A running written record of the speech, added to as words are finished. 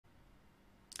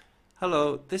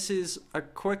Hello, this is a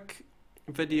quick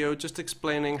video just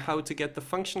explaining how to get the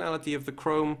functionality of the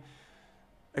Chrome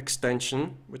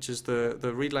extension, which is the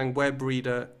Readlang Web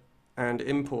Reader and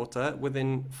importer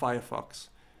within Firefox.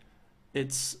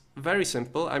 It's very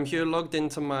simple. I'm here logged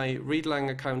into my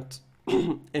Readlang account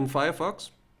in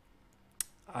Firefox.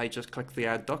 I just click the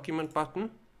Add Document button.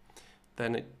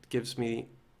 Then it gives me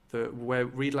the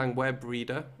Readlang Web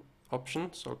Reader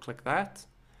option, so I'll click that.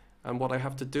 And what I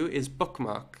have to do is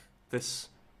bookmark this.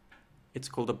 It's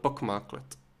called a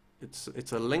bookmarklet.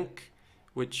 It's a link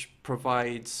which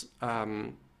provides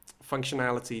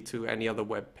functionality to any other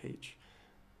web page.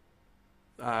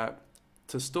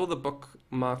 To store the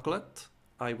bookmarklet,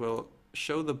 I will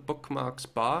show the bookmarks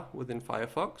bar within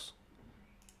Firefox.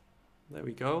 There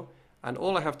we go. And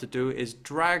all I have to do is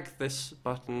drag this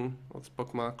button, or this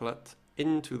bookmarklet,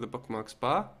 into the bookmarks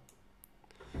bar.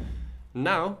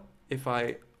 Now, if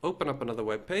I open up another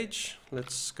web page,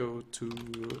 let's go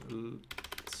to,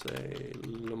 say,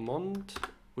 Le Monde,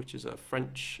 which is a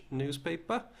French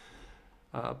newspaper.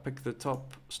 Pick the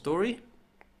top story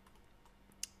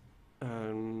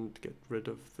and get rid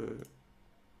of the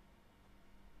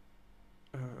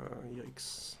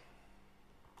yikes.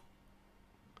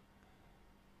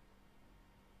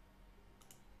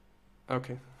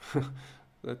 Okay,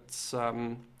 let's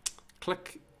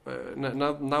click.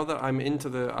 Now that I'm into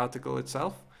the article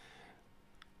itself,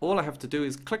 all I have to do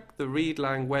is click the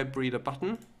Readlang Web Reader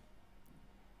button,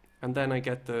 and then I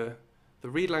get the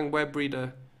Readlang Web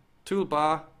Reader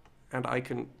toolbar, and I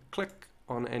can click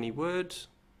on any word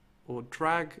or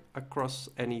drag across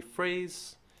any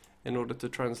phrase in order to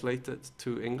translate it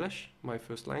to English, my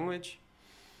first language.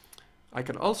 I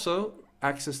can also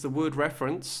access the word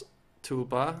reference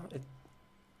toolbar.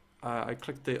 I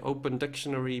clicked the Open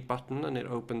Dictionary button and it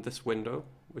opened this window,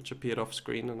 which appeared off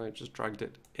screen, and I just dragged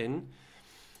it in.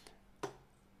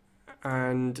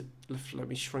 And let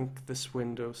me shrink this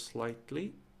window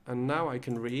slightly. And now I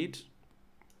can read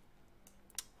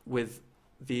with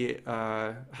the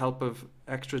help of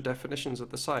extra definitions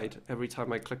at the side. Every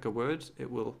time I click a word,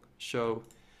 it will show,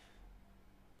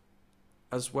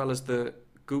 as well as the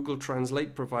Google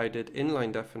Translate provided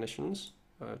inline definitions,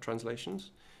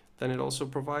 translations. Then it also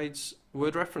provides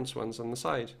word reference ones on the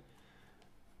side.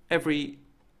 Every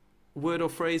word or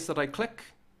phrase that I click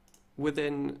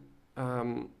within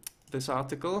this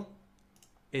article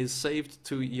is saved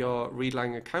to your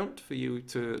Readlang account for you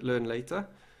to learn later.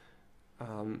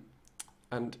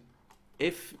 And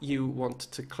if you want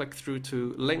to click through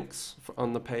to links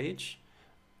on the page,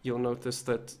 you'll notice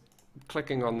that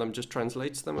clicking on them just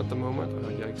translates them at the moment. Oh,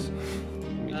 yikes.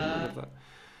 That.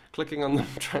 Clicking on them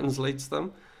translates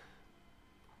them.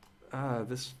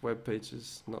 This web page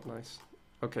is not nice.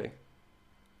 Okay.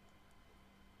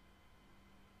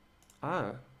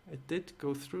 It did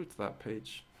go through to that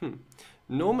page.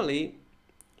 Normally,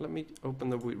 let me open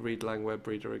the Readlang Web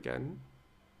Reader again.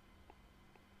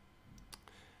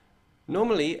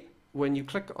 Normally, when you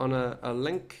click on a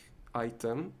link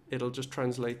item, it'll just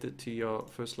translate it to your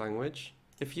first language.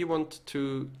 If you want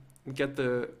to get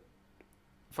the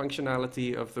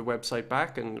functionality of the website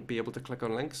back and be able to click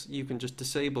on links, you can just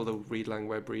disable the Readlang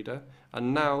Web Reader,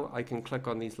 and now I can click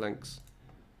on these links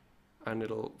and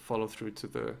it'll follow through to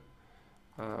the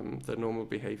normal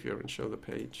behavior and show the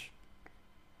page.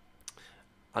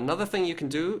 Another thing you can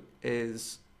do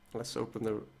is, let's open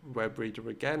the web reader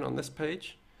again on this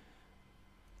page,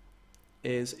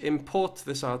 is import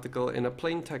this article in a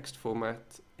plain text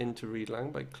format into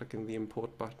Readlang by clicking the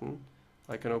import button.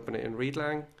 I can open it in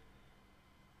Readlang,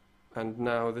 and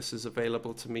now this is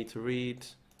available to me to read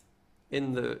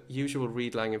in the usual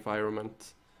Readlang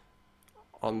environment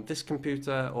on this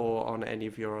computer or on any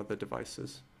of your other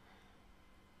devices.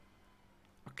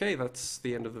 Okay, that's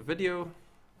the end of the video.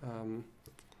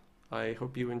 I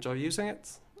hope you enjoy using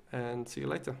it, and see you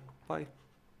later. Bye.